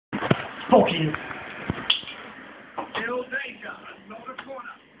Fucking. Still danger, another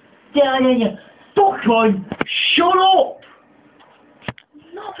corner. Yeah. Fuck on. Shut up.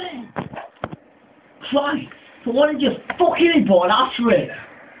 Nothing. Christ. So what did you fucking report after it?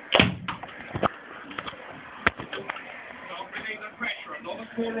 Not beneath the pressure, another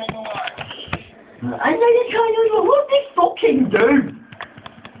corner on the way. And then you can't even what they fucking do.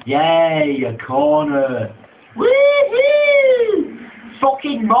 Yay, a corner. Woohoo!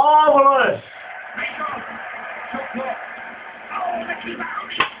 Fucking marvellous. Make on. Shot block. Oh, the keeper.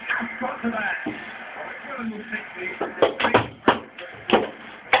 That's got to that. Oh, it's going to move 60.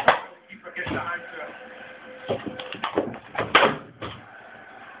 Keeper gets the hand to it.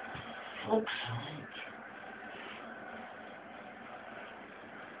 Fuck's sake.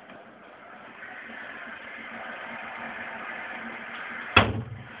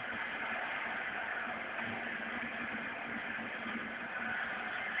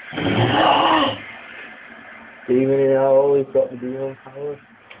 Demon in our we've got the demon power.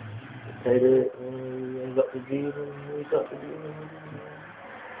 Take it, we've got the demon, we've got the demon.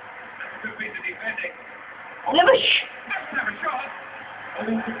 Could be the defending. Never Let's have a shot. Oh,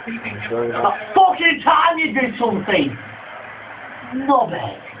 keeping him. the fucking time you do something.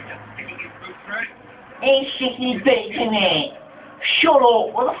 Knobhead. Just sticking his boot through it. Ain't shitty bacon it. Shut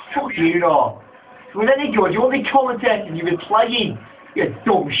up. What the fuck you know? With any good, you want to be commentating, you've been playing. You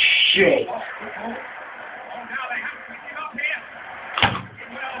dumb shit. Oh, now they have to pick him up here.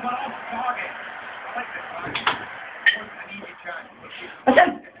 Well, but off target. I like this one. What's an easy chance? I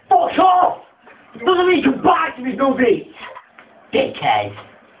said, fuck off! Doesn't mean you come back to me, nobody. Dickhead.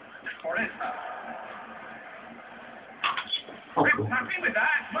 For it. Fuck I'm off. happy with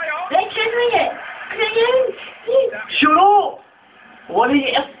that. Play on. They're kidding it. Shut up! What did you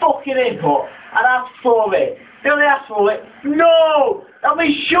get a fucking input? And ask for it. Did they ask for it? No! That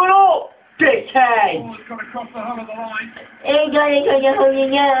means shut up, dickhead! Ball's got across the hull of the line.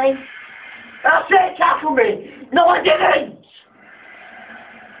 That's it, tackle me! No, I didn't!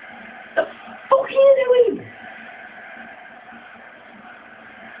 The fuck are you doing?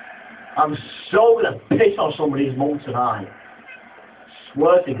 I'm so gonna piss on somebody's mum tonight.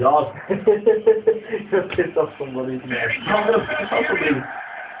 Swear to God. You're pissed off somebody's mouth. I'm gonna piss on somebody.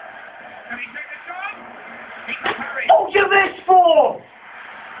 Can he take the shot? He can hurry. What you this for?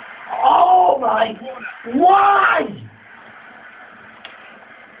 Oh my... Why?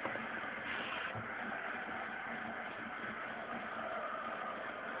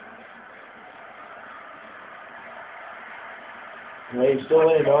 No, he's still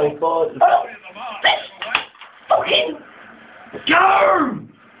in, no, he caught. Oh, this fucking... Go!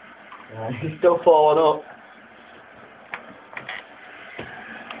 He's still falling up.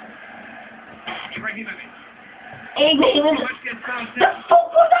 You bring him in. Even... Let's get down The fuck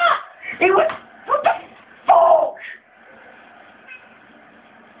was that? It was... What the fuck?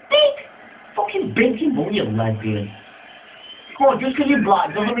 Big... Fucking binky money, you lesbian. Come on, just because you're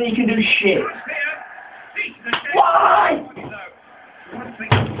black doesn't mean you can do shit. Why?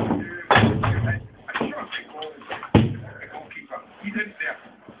 He's in there.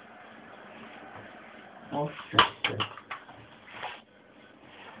 Oh, shit.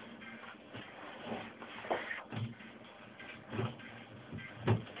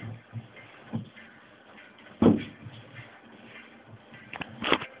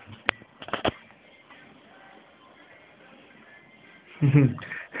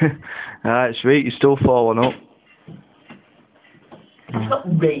 Alright, sweet, you're still falling up. It's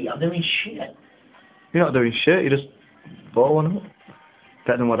not me, I'm doing shit. You're not doing shit, you're just falling up.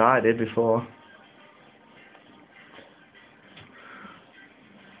 Better than what I did before.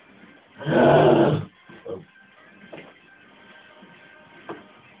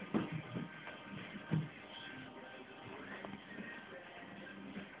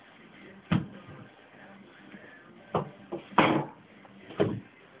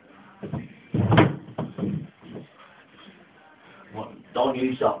 Don't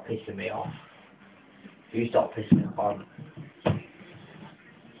you stop pissing me off. You stop pissing me off.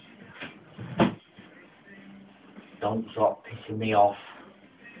 Don't stop pissing me off.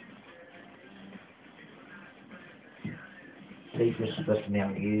 See, you're supposed to me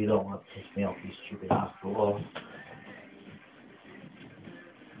out, you don't want to piss me off, you stupid ass boy.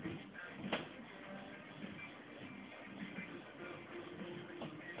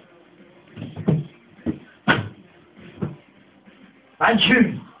 And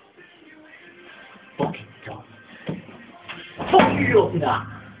you! Fucking God. Fuck you looking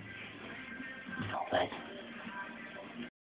at!